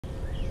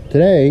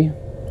today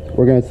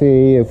we're going to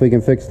see if we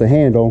can fix the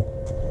handle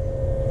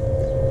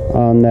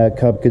on that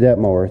Cub Cadet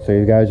mower. So if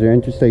you guys are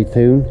interested, stay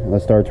tuned.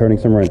 Let's start turning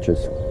some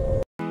wrenches.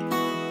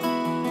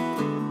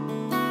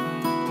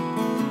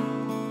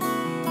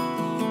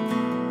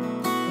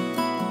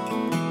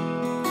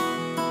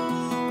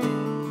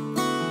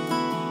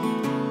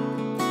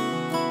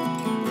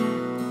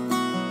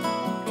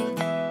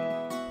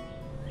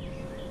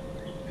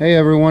 Hey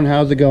everyone,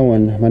 how's it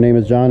going? My name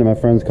is John and my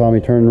friends call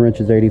me Turning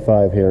Wrenches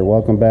 85 here.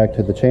 Welcome back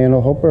to the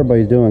channel. Hope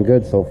everybody's doing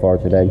good so far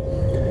today.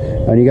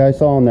 And you guys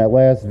saw in that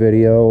last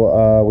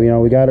video,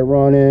 we got it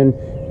running.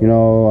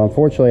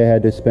 Unfortunately I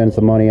had to spend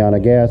some money on a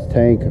gas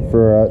tank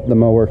for the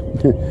mower.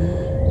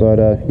 But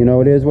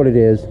it is what it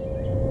is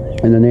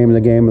in the name of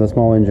the game of the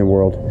small engine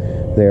world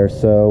there.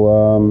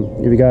 So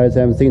if you guys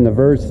haven't seen the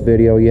verse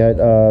video yet,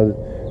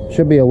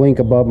 should be a link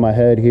above my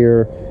head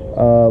here.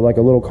 Like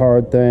a little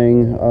card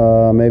thing.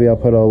 Maybe I'll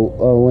put a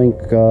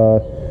link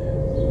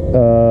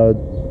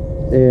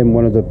in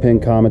one of the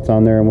pinned comments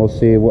on there, and we'll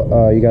see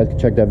what you guys can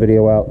check that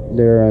video out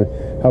there,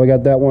 how we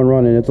got that one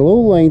running. It's a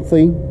little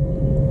lengthy.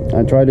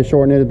 I tried to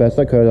shorten it the best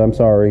I could. I'm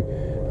sorry.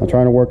 I'm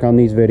trying to work on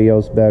these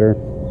videos better.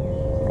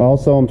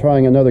 Also, I'm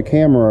trying another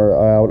camera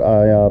out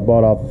I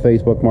bought off of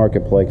Facebook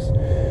Marketplace.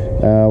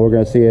 We're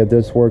going to see if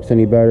this works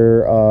any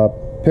better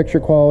picture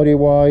quality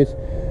wise.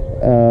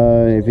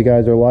 If you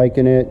guys are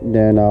liking it,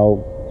 then I'll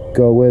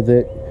go with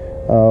it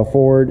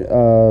forward.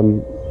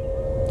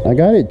 I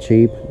got it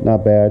cheap,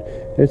 not bad.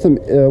 There's some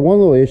one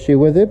little issue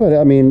with it, but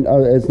I mean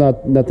it's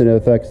nothing that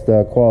affects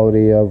the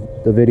quality of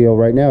the video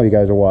right now you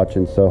guys are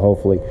watching, so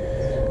hopefully.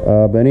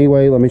 But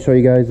anyway, let me show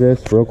you guys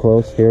this real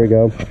close. Here we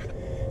go.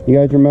 You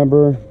guys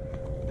remember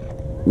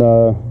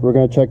we're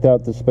going to check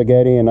out the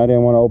spaghetti, and I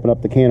didn't want to open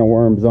up the can of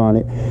worms on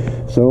it,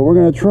 so we're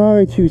going to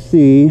try to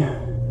see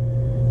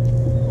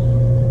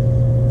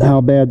how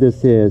bad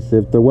this is.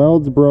 If the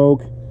weld's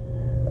broke,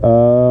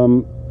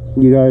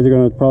 you guys are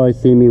going to probably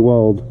see me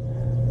weld.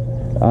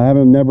 I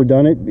haven't never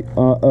done it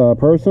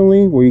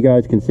personally where you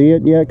guys can see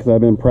it yet, because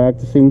I've been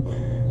practicing.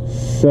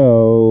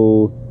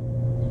 So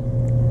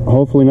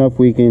hopefully enough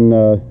we can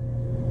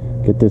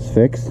get this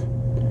fixed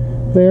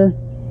there.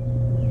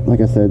 Like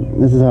I said,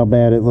 this is how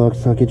bad it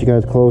looks. I'll get you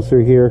guys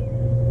closer here.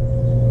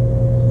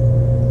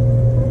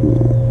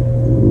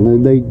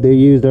 They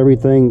used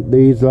everything.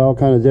 They used all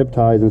kind of zip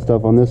ties and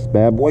stuff on this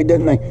bad boy,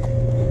 didn't they?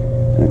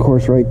 And of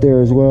course right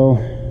there as well.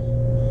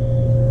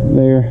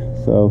 There.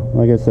 So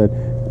like I said,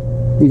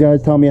 you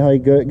guys tell me how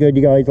good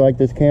you guys like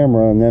this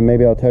camera, and then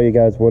maybe I'll tell you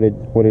guys what it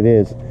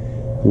is.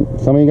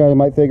 Some of you guys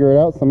might figure it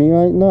out, some of you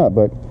might not,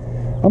 but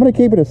I'm going to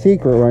keep it a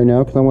secret right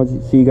now because I want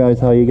to see you guys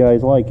how you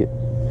guys like it.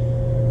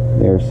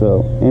 There.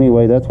 So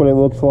anyway, that's what it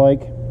looks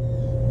like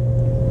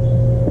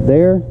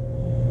there.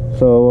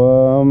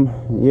 So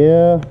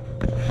yeah,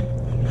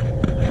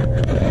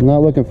 I'm not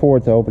looking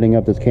forward to opening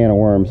up this can of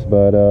worms,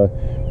 but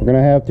we're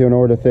gonna have to in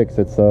order to fix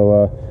it.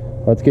 So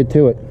let's get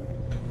to it.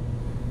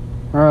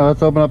 All right,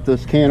 let's open up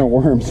this can of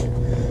worms. I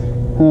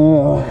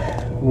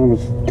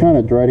was kind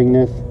of dreading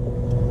this.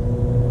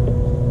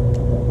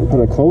 I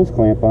put a close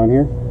clamp on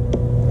here.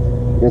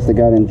 Guess they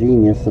got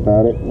ingenious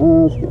about it.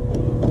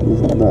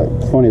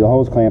 It's funny, the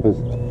hose clamp is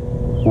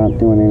not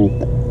doing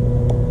anything.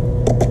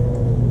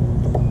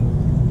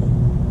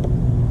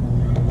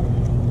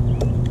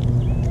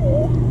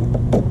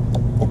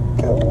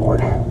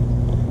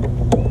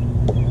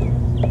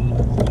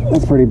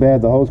 That's pretty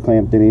bad. The hose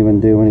clamp didn't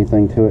even do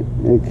anything to it.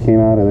 It came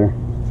out of there.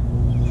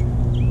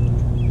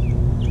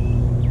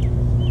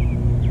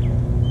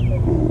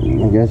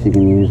 I guess you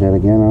can use that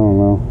again. I don't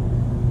know.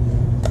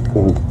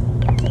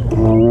 I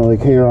don't really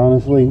care,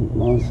 honestly.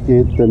 Let's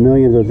get the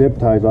millions of zip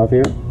ties off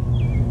here.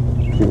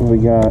 See what we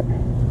got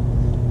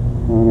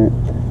on it.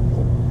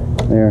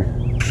 There.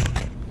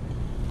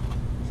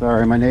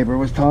 Sorry, my neighbor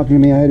was talking to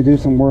me. I had to do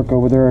some work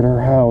over there at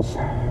her house.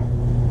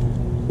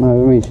 I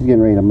mean, she's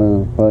getting ready to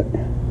move, but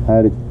I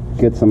had to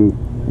get some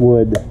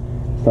wood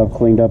stuff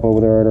cleaned up over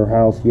there at her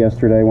house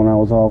yesterday when I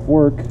was off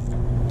work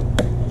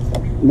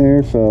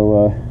there.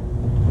 So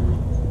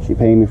she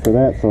paid me for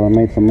that, so I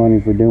made some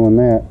money for doing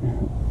that.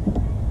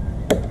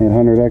 Had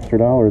 $100 extra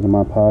in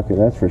my pocket,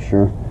 that's for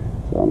sure.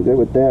 So I'm good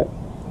with that.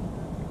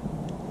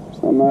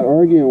 So I'm not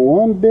arguing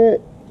one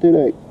bit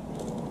today.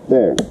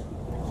 There.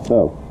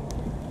 So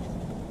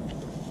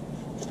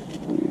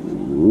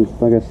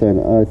like I said,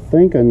 I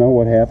think I know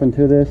what happened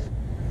to this.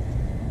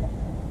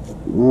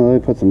 Well, they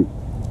put some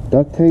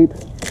duct tape.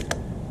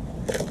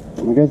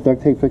 I guess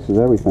duct tape fixes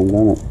everything,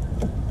 doesn't it?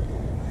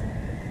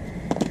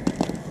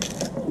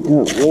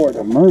 Good Lord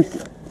have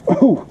mercy.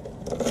 Oh!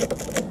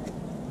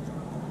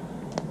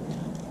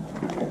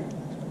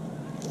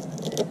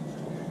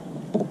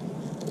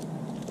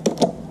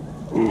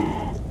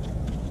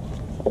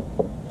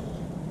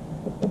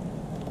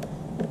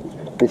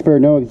 They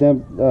spared no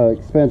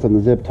expense on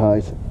the zip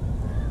ties.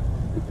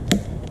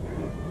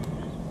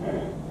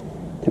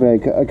 Too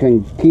bad I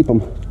couldn't keep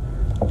them.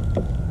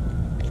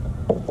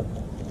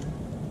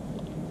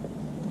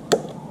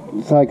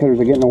 The side cutters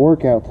are getting a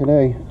workout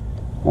today,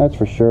 that's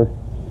for sure.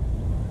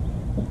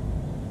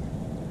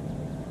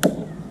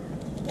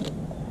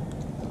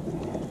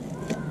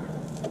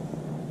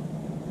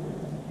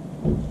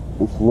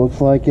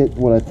 looks like it,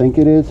 what I think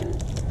it is.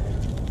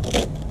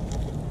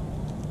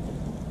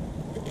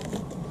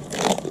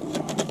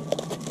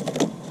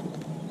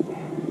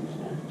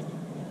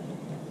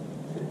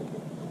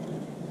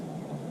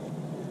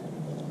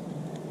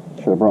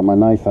 Should have brought my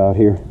knife out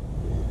here.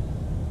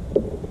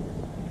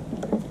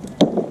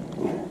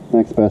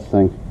 Next best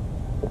thing.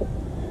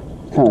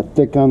 Kind of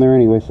thick on there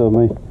anyway, so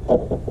maybe.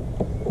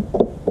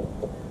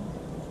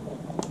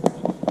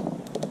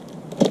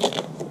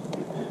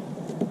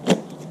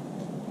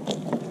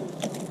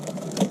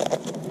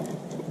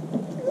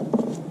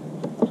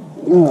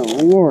 Oh,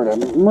 Lord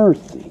have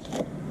mercy.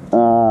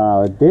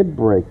 It did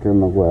break in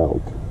the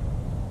weld.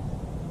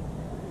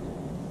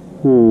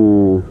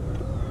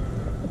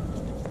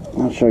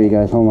 I'll show you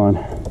guys. Hold on.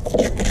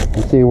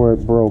 Let's see where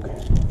it broke.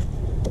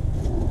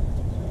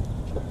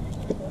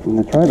 And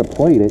I tried to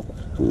plate it.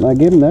 And I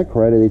give him that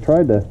credit. He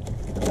tried to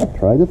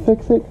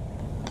fix it.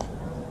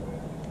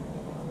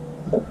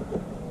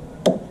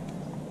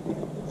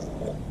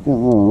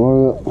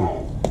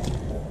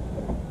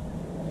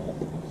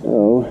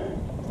 So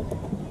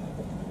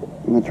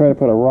I'm gonna try to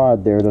put a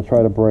rod there to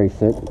try to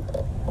brace it.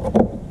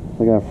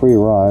 I got a free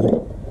rod. I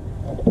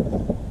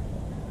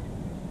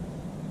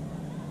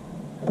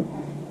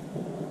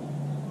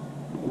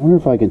wonder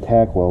if I can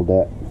tack weld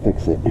that,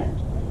 fix it.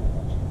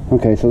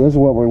 Okay, so this is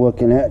what we're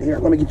looking at here.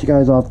 Let me get you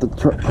guys off the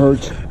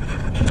perch.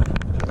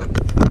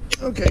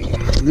 Okay,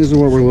 this is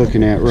what we're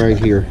looking at right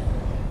here.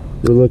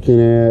 We're looking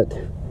at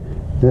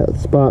that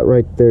spot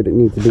right there that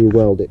needs to be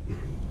welded.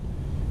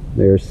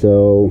 There,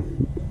 so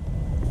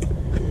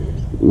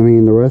I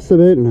mean the rest of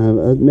it,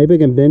 maybe I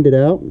can bend it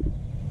out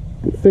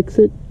and fix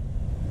it.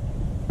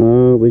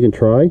 We can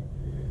try.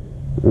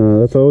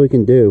 That's all we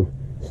can do.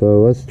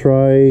 So let's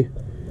try.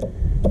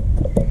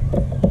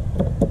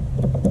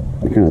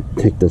 I'm gonna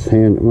take this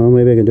hand. Well,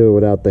 maybe I can do it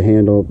without the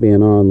handle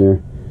being on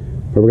there.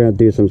 But we're gonna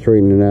do some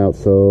straightening out.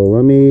 So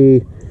let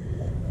me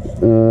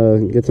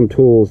get some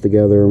tools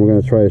together, and we're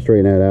gonna try to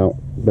straighten that out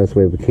the best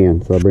way we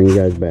can. So I'll bring you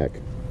guys back.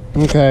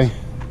 Okay.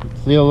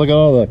 See, look at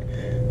all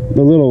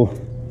the little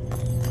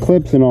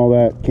clips and all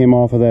that came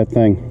off of that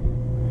thing.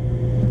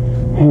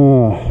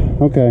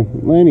 Okay.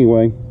 Well,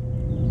 anyway,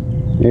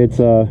 it's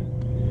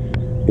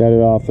got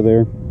it off of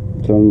there,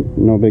 so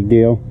no big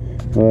deal.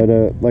 But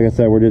like I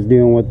said, we're just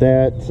dealing with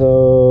that.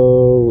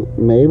 So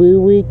maybe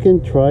we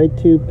can try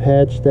to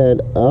patch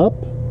that up.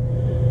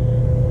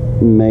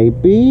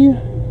 Maybe.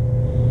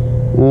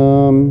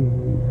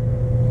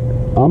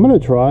 I'm gonna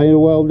try to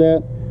weld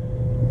that.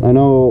 I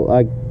know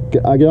I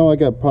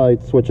could probably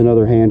switch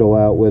another handle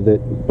out with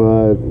it,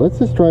 but let's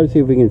just try to see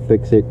if we can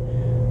fix it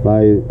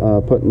by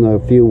putting a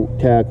few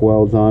tack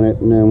welds on it,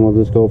 and then we'll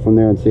just go from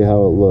there and see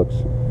how it looks.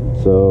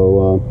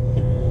 So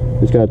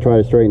just gotta try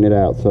to straighten it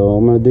out. So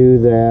I'm gonna do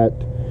that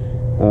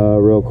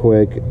real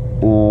quick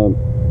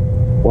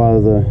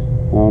while the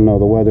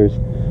weather's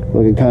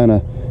looking kind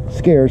of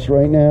scarce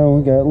right now.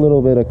 We got a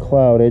little bit of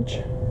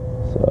cloudage,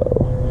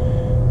 so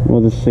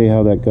we'll just see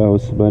how that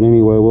goes. But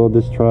anyway, we'll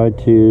just try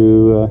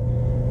to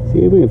see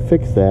if we can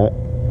fix that.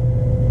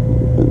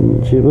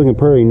 And she's looking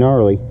pretty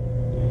gnarly.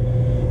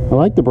 I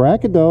like the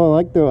bracket though.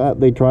 I like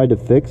they tried to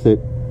fix it,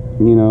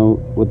 you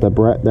know, with that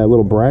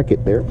little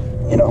bracket there.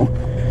 You know,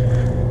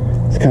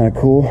 it's kind of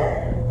cool.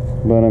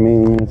 But I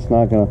mean, it's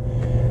not gonna.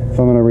 If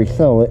I'm gonna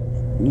resell it,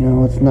 you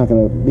know, it's not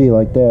gonna be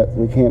like that.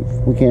 We can't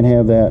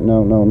have that.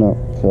 No.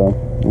 So,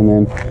 and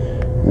then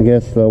I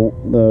guess the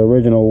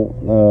original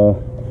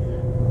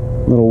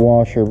little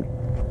washer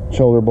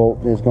shoulder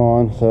bolt is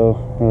gone, so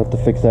I'll have to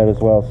fix that as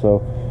well.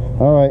 So,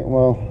 all right,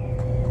 well,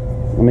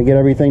 let me get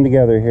everything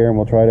together here, and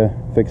we'll try to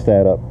fix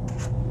that up.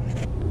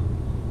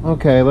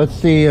 Okay, let's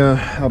see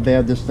how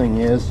bad this thing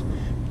is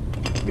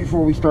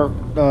before we start.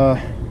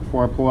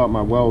 Before I pull out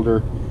my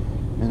welder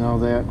and all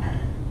that.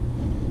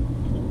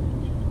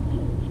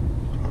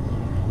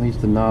 At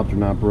least the knobs are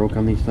not broke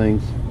on these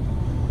things.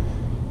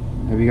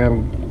 Have you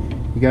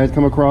guys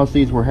come across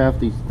these where half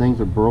these things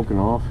are broken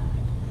off?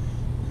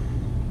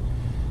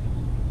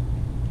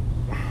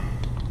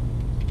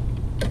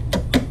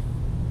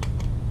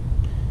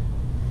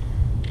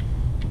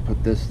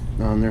 Put this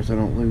on there so I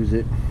don't lose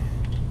it.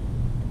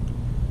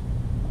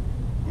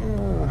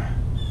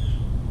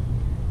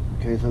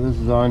 Okay, so this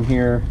is on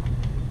here.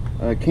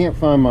 I can't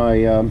find my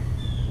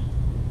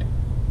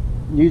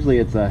usually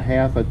it's a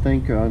half, I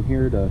think, on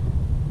here to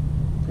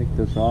take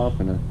this off,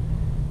 and a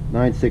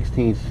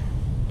 9/16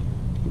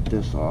 get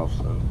this off.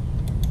 So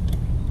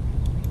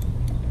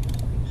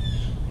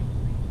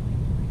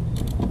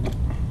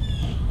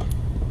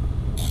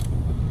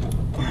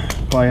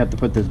probably have to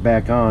put this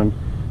back on,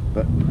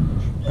 but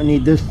I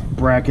need this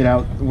bracket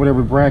out,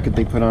 whatever bracket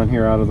they put on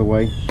here, out of the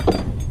way.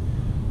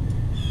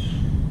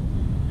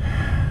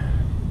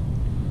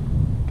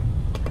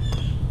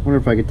 Wonder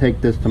if I could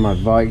take this to my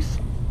vise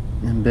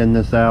and bend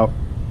this out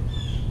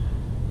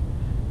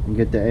and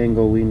get the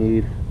angle we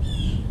need,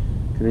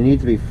 because it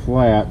needs to be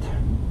flat.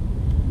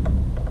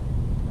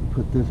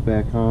 Put this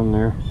back on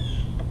there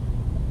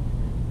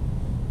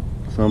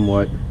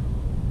somewhat.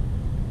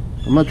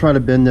 I'm gonna try to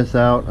bend this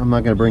out. I'm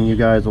not gonna bring you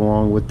guys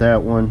along with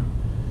that one.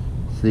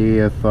 See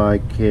if I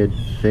could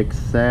fix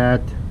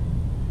that,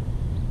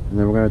 and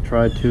then we're gonna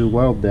try to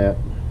weld that.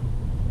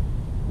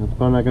 It's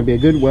probably not gonna be a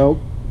good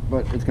weld,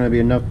 but it's gonna be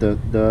enough to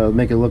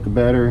make it look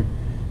better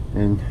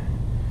and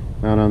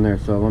mount on there.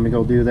 So let me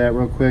go do that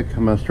real quick.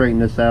 I'm gonna straighten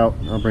this out.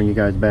 I'll bring you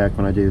guys back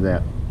when I do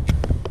that.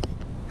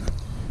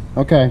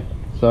 Okay,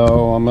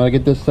 so I'm gonna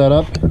get this set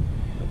up.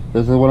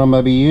 This is what I'm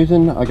gonna be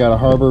using. I got a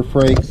Harbor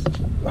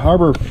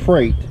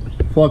Freight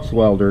flux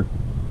welder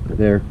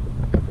there,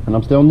 and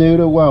I'm still new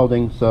to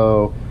welding,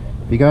 so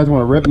if you guys want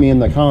to rip me in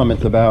the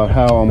comments about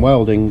how I'm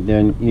welding,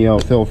 then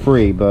feel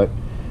free, but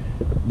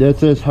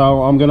this is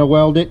how I'm gonna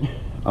weld it.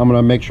 I'm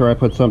gonna make sure I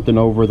put something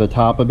over the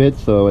top of it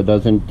so it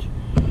doesn't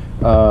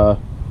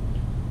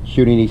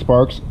shoot any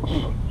sparks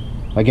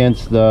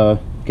against the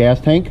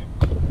gas tank,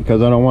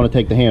 because I don't want to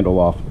take the handle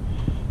off.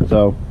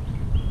 So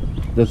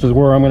this is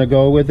where I'm gonna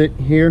go with it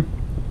here.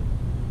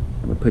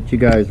 I'm gonna put you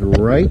guys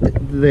right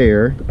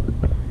there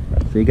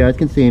so you guys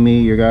can see me.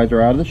 You guys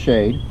are out of the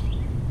shade.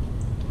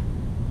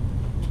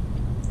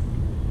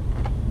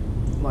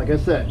 Like I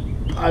said,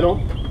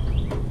 I'm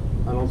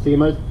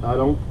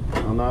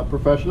not a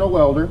professional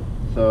welder,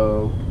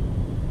 so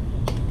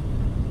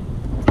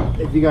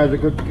if you guys are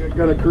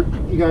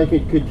you guys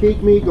can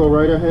critique me, go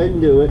right ahead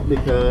and do it,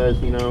 because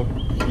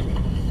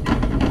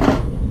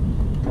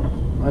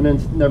I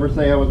didn't never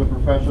say I was a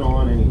professional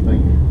on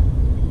anything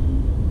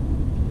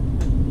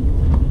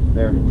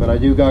there, but I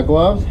do got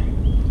gloves.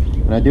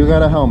 And I do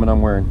got a helmet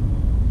I'm wearing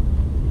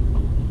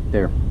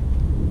there,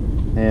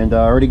 and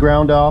I already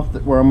ground off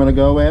where I'm going to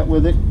go at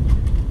with it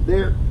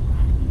there,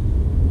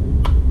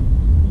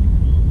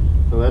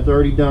 so that's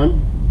already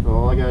done. So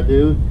all I got to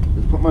do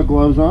is put my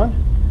gloves on.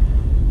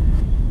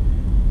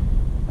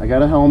 I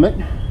got a helmet,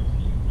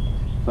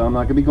 so I'm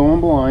not going to be going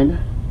blind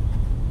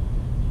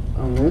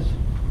on this,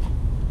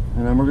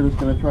 and then we're just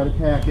going to try to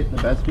tack it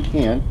the best we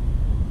can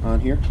on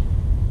here,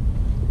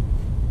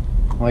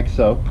 like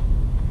so.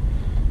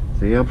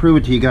 See, I'll prove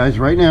it to you guys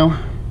right now.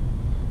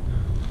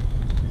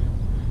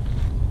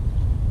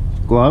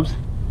 Gloves,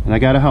 and I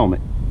got a helmet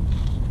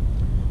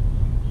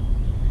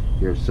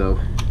here, so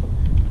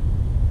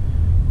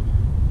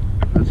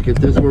let's get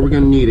this where we're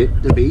going to need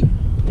it to be.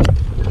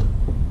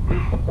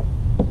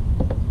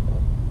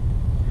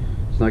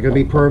 It's not going to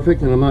be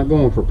perfect, and I'm not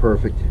going for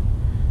perfect.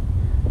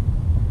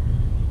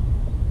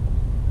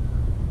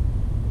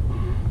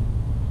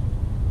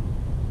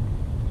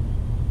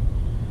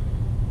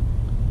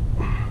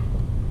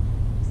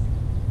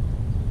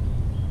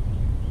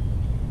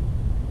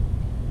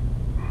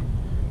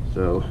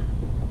 So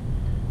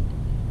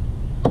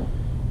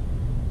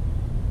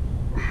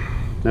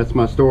that's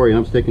my story, and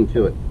I'm sticking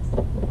to it.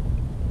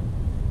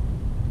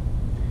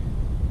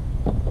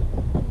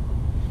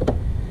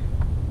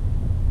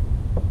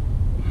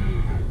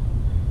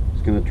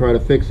 Just gonna try to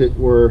fix it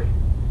where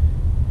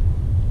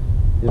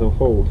it'll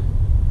hold.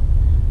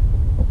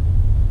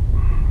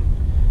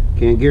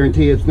 Can't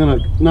guarantee it's not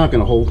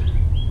gonna hold.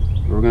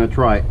 We're gonna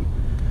try it.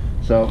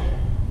 So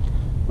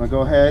I'm gonna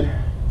go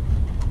ahead,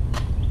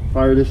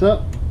 fire this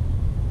up.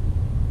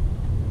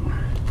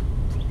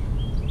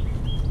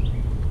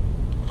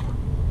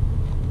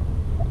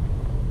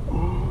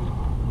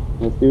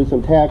 Let's do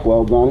some tack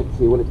welds on it,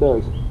 see what it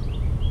does.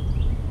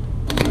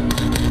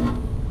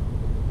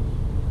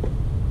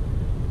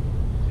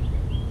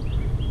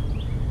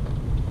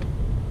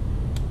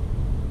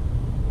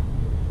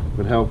 It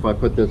would help if I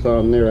put this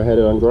on there. I had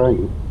it on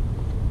grinding.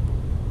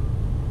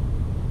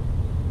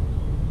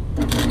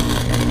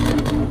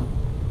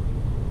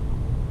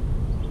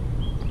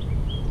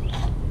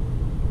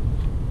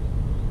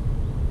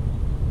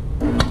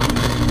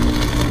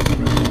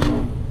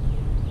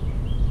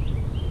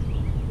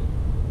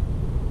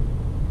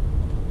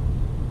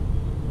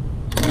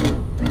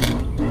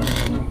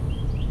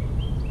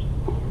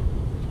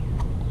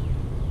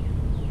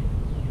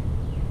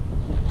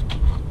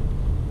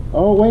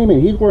 Oh, wait a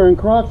minute, he's wearing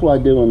Crocs while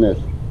doing this.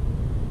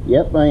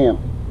 Yep, I am.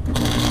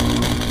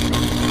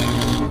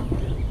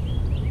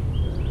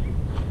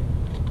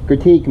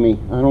 Critique me,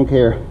 I don't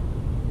care.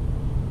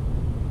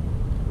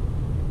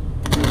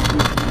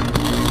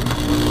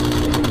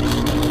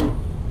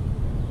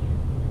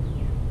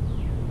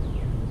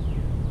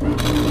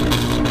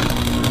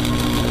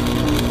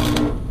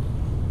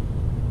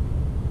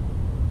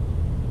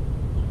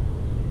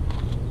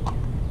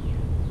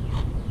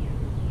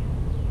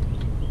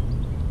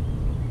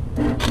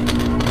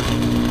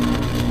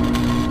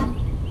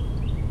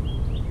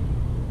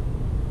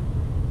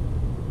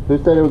 Who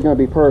said it was going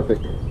to be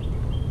perfect?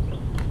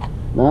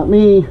 Not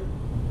me.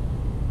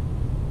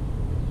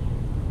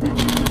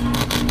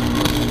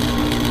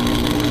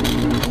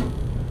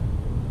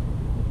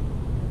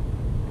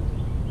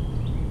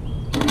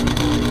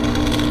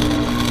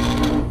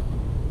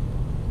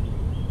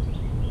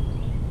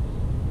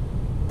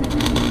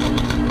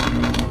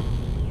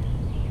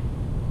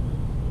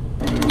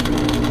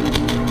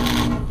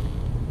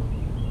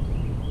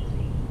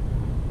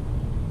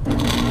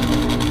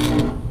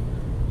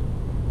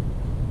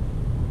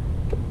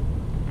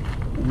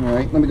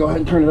 let me go ahead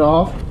and turn it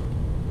off.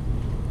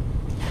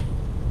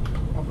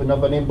 Hope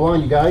enough I didn't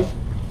blind you guys.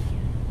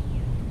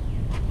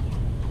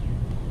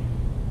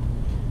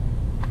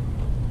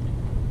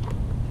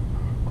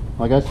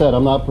 Like I said,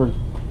 I'm not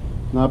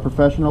a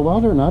professional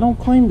welder, and I don't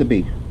claim to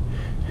be.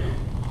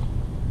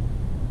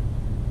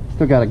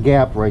 Still got a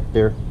gap right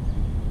there.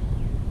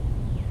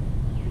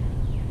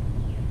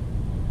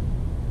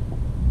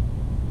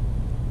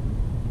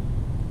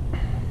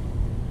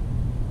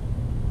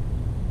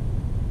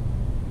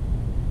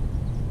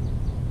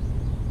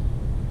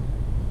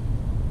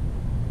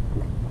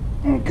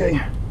 Okay.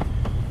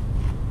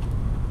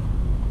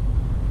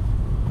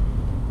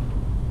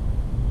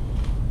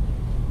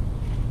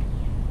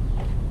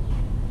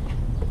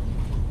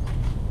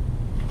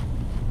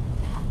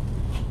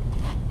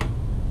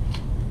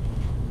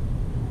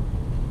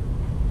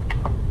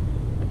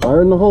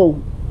 Fire in the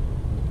hole.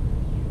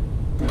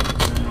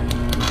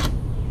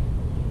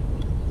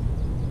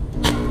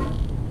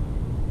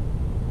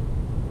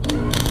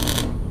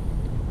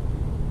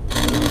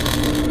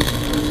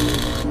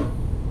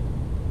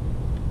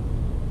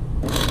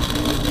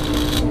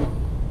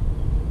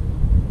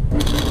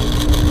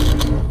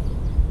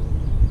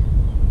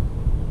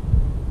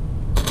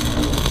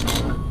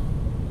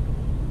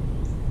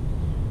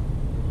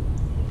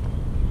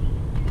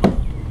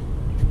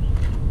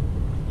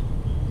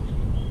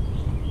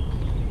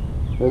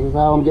 This is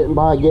how I'm getting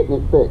by getting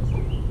it fixed.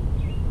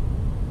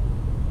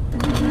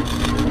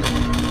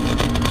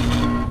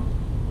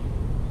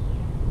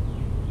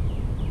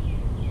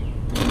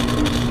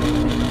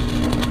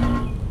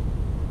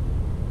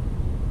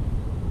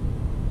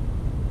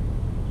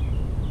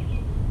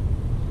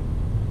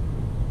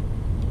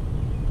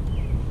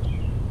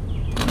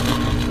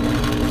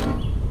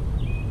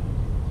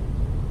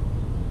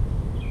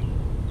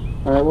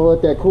 Alright, we'll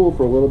let that cool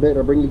for a little bit.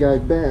 I'll bring you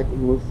guys back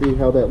and we'll see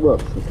how that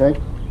looks, okay?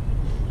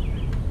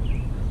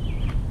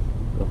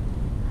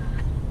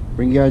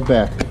 Bring you guys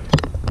back.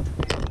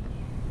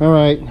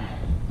 Alright,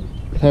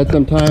 had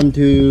some time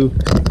to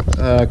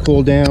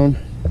cool down.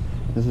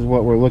 This is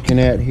what we're looking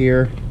at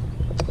here.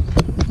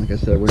 Like I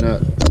said,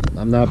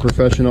 I'm not a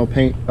professional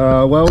paint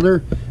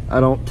welder.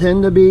 I don't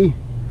tend to be.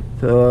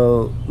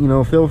 So, you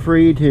know, feel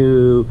free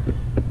to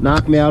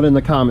knock me out in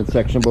the comment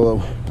section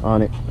below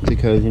on it,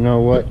 because you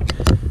know what?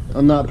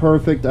 I'm not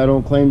perfect. I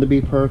don't claim to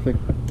be perfect.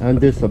 I'm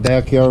just a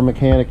backyard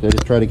mechanic. I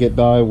just try to get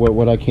by with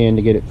what I can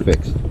to get it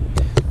fixed.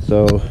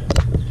 So,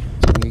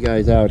 you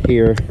guys out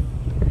here,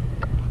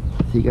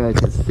 so you guys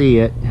can see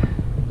it.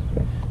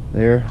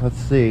 There, let's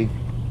see.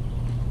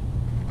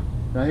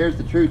 Now here's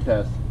the true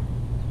test.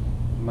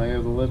 Am I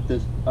able to lift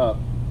this up?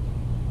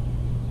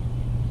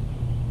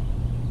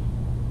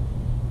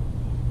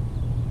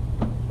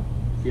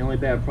 The only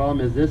bad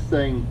problem is this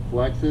thing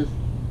flexes.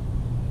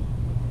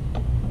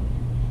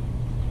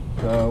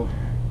 So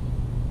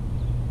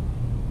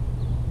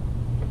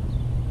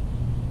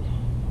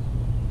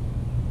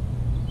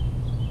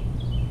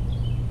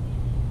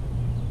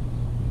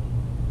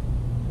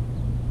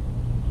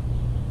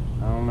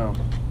I don't know.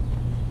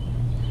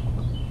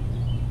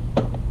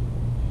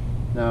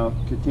 Now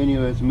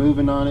continuous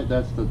moving on it,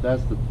 that's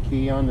the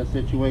key on the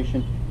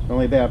situation. The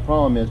only bad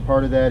problem is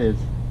part of that is,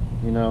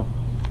 you know,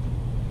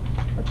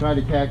 I tried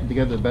to tack it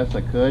together the best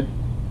I could.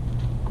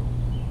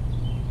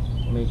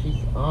 I mean,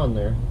 she's on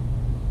there.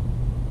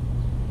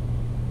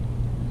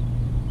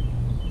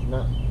 It's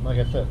not, like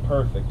I said,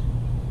 perfect.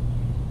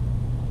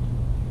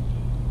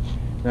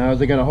 Now,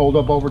 is it going to hold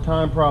up over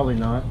time? Probably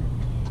not.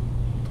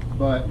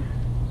 But,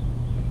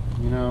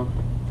 you know,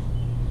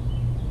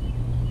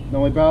 the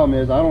only problem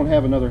is I don't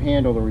have another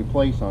handle to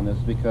replace on this,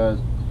 because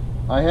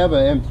I have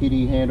an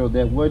MTD handle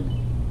that would,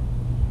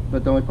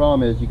 but the only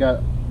problem is you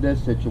got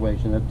this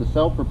situation. If the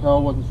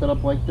self-propel wasn't set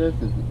up like this,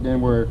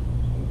 then we're,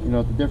 you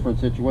know, it's a different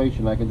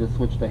situation. I can just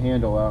switch the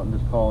handle out and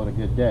just call it a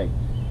good day.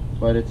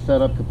 But it's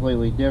set up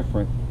completely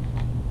different,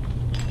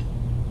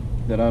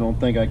 that I don't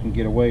think I can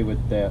get away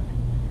with that.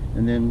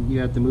 And then you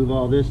have to move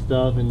all this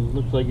stuff, and it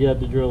looks like you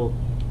have to drill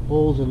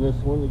holes in this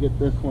one to get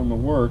this one to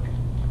work.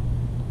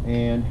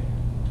 And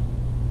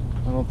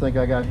I don't think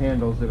I got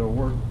handles that'll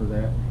work for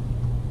that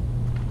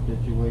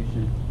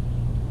situation.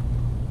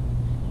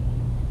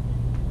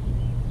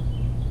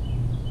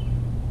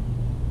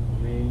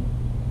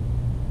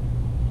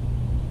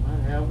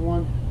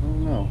 One, I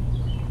don't know,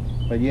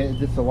 but yeah, it's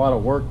just a lot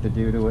of work to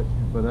do to it.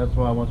 But that's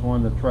why I was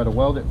wanting to try to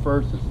weld it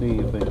first to see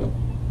if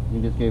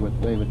you just get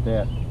away with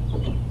that.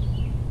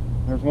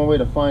 There's one way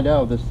to find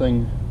out if this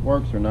thing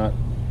works or not.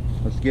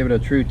 Let's give it a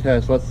true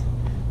test. Let's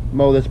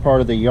mow this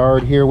part of the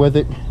yard here with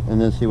it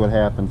and then see what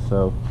happens.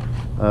 So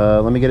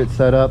let me get it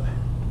set up,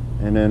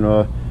 and then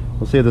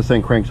we'll see if this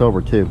thing cranks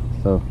over too.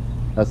 So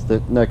that's the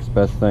next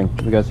best thing.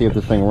 We gotta see if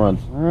this thing runs.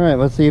 All right,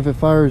 let's see if it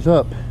fires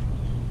up.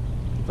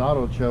 It's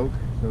auto choke,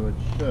 so it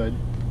should.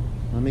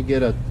 Let me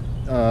get a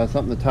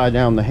something to tie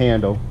down the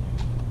handle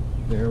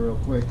there real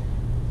quick.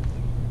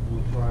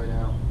 We'll try it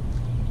out.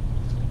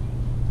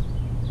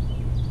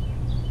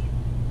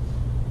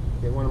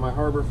 Get one of my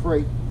Harbor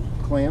Freight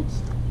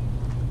clamps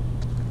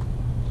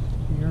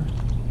here.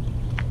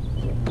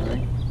 All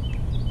right.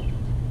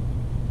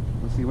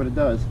 see what it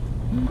does.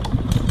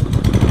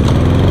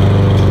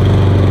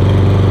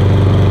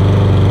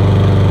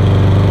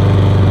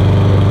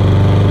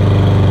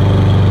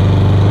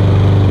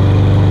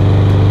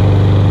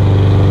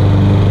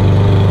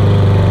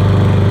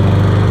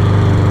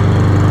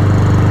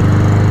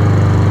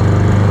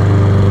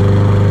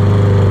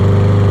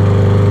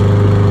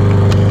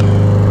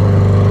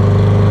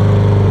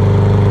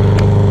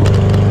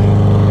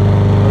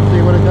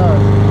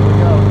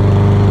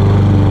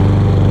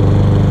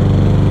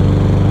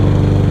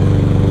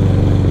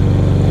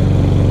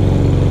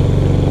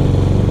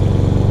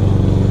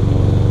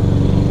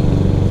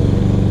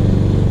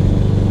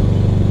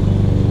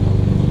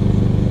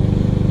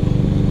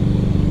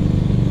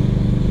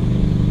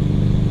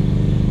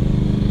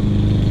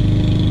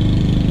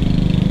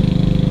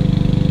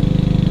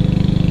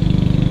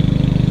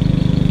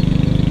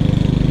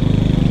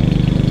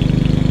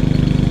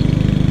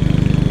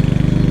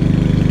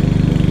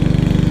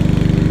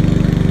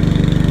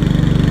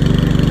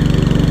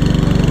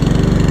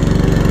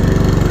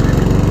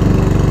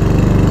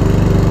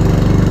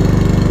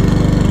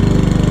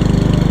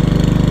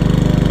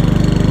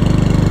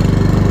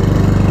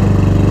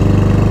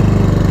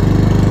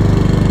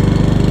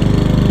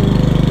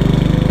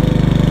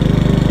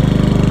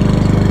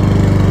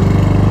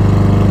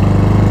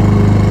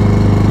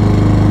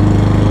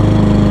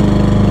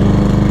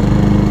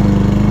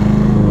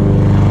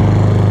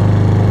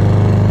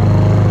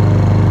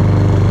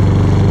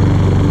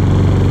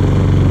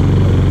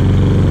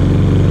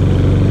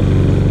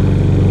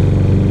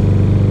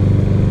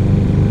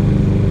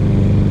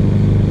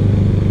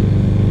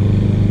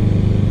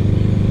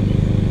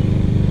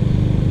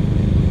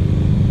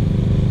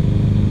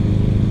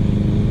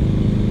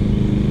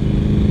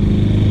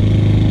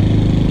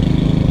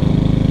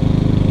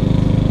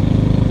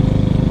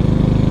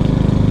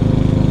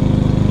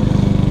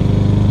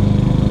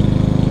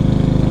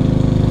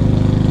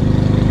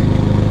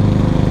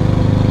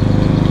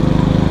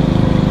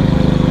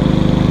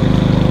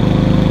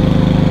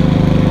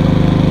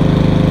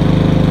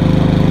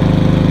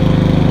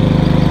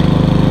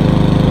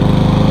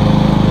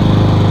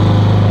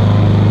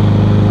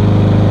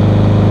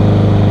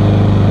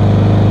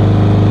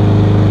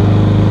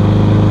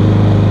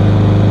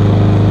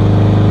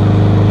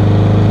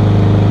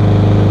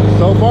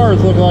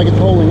 It's looking like it's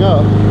holding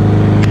up.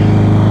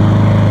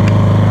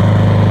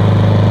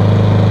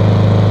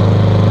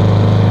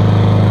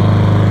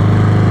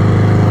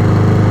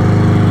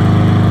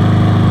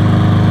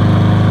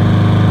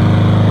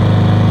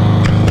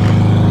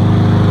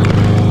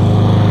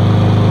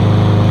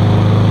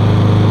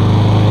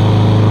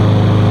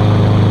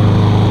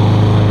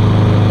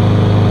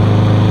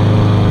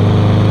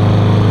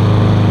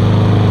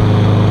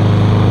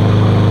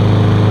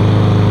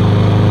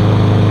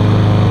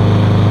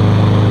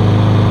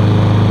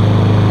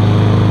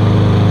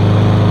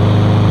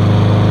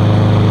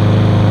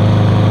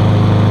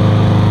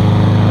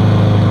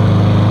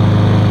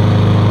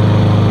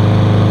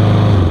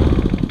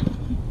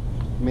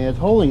 It's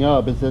holding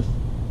up. It's this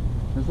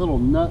little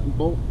nut and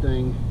bolt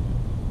thing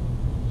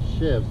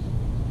shifts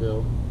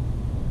still.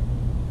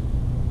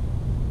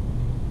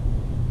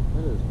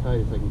 That is as tight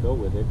as I can go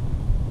with it.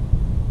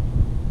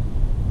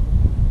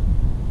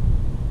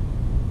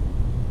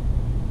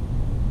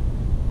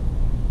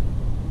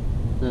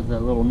 There's that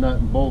little nut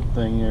and bolt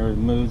thing there that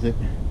moves it.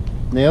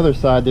 On the other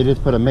side, they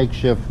just put a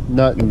makeshift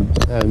nut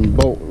and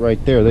bolt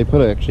right there. They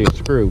put actually a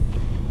screw.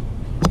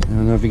 I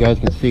don't know if you guys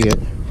can see it.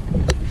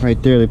 Right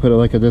there, they put it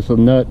like this little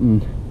nut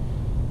and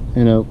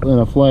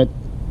a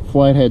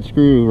flathead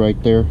screw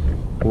right there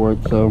for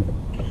it. So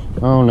I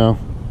don't know.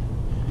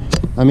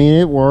 I mean,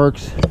 it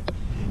works.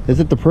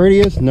 Is it the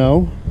prettiest?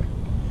 No,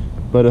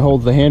 but it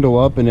holds the handle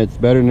up, and it's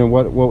better than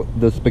what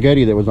the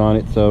spaghetti that was on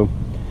it. So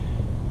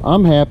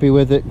I'm happy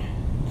with it.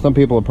 Some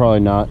people are probably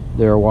not.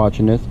 They're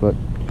watching this, but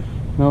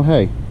no,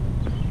 hey,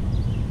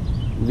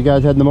 if you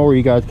guys had the mower,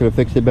 you guys could have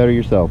fixed it better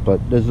yourself.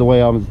 But this is the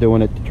way I was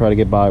doing it to try to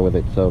get by with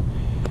it. So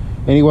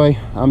anyway,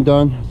 I'm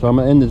done, so I'm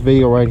gonna end this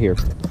video right here.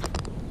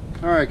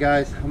 All right,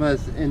 guys, I'm gonna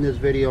end this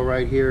video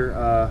right here.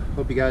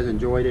 Hope you guys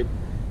enjoyed it.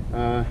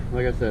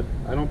 Like I said,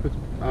 I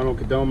don't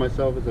condone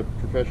myself as a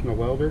professional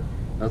welder.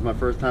 That was my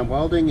first time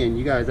welding, and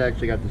you guys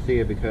actually got to see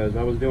it because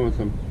I was doing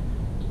some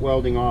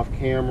welding off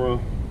camera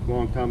a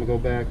long time ago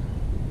back,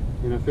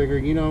 and I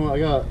figured, you know,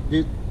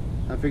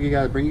 I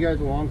figured bring you guys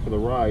along for the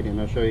ride,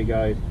 and I'll show you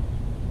guys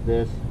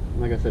this.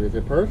 Like I said, is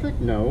it perfect?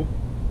 No,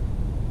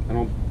 I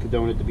don't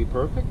condone it to be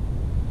perfect.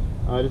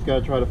 I just got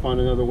to try to find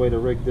another way to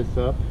rig this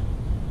up,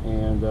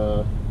 and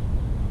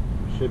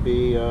should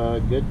be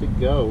good to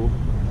go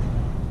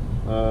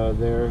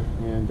there,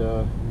 and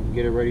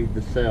get it ready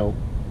to sell.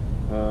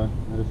 I'll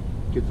just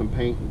get some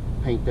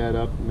paint that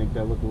up, make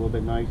that look a little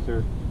bit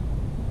nicer,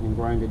 and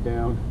grind it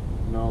down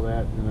and all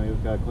that, and I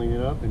just got to clean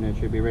it up, and it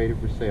should be ready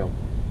for sale.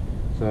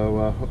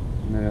 So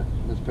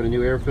let's put a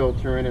new air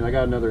filter in it. I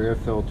got another air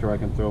filter I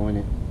can throw in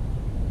it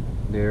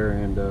there,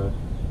 and the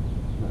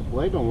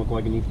blade don't look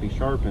like it needs to be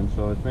sharpened,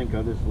 so I think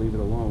I'll just leave it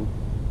alone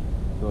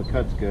so it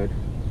cuts good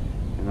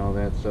and all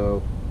that.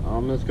 So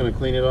I'm just going to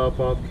clean it off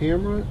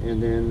camera,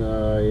 and then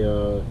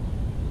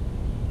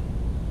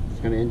it's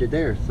going to end it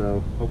there.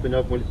 So hoping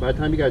up by the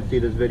time you guys see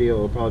this video,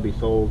 it'll probably be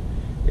sold.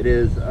 It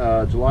is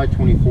July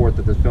 24th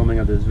of the filming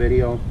of this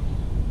video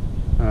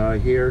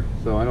here,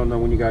 so I don't know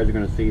when you guys are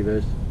going to see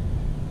this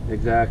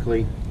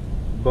exactly,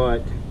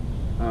 but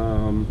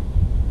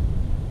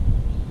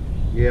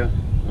yeah,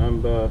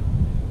 I'm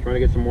trying to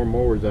get some more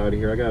mowers out of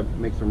here. I gotta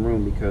make some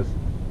room because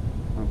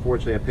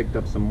unfortunately I picked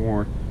up some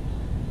more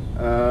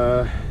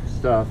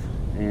stuff,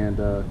 and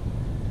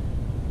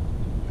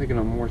picking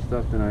up more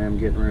stuff than I am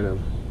getting rid of,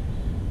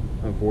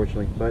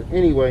 unfortunately. But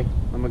anyway,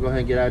 I'm gonna go ahead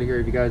and get out of here.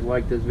 If you guys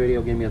like this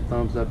video, give me a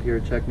thumbs up here.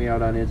 Check me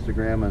out on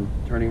Instagram on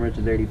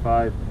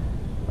TurningWrenches85.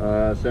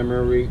 Send me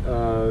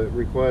a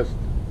request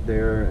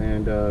there,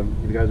 and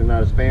if you guys are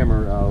not a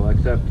spammer, I'll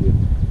accept you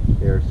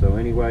there. So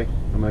anyway,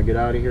 I'm gonna get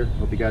out of here.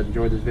 Hope you guys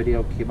enjoyed this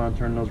video. Keep on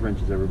turning those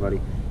wrenches,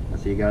 everybody. I'll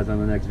see you guys on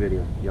the next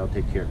video. Y'all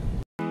take care.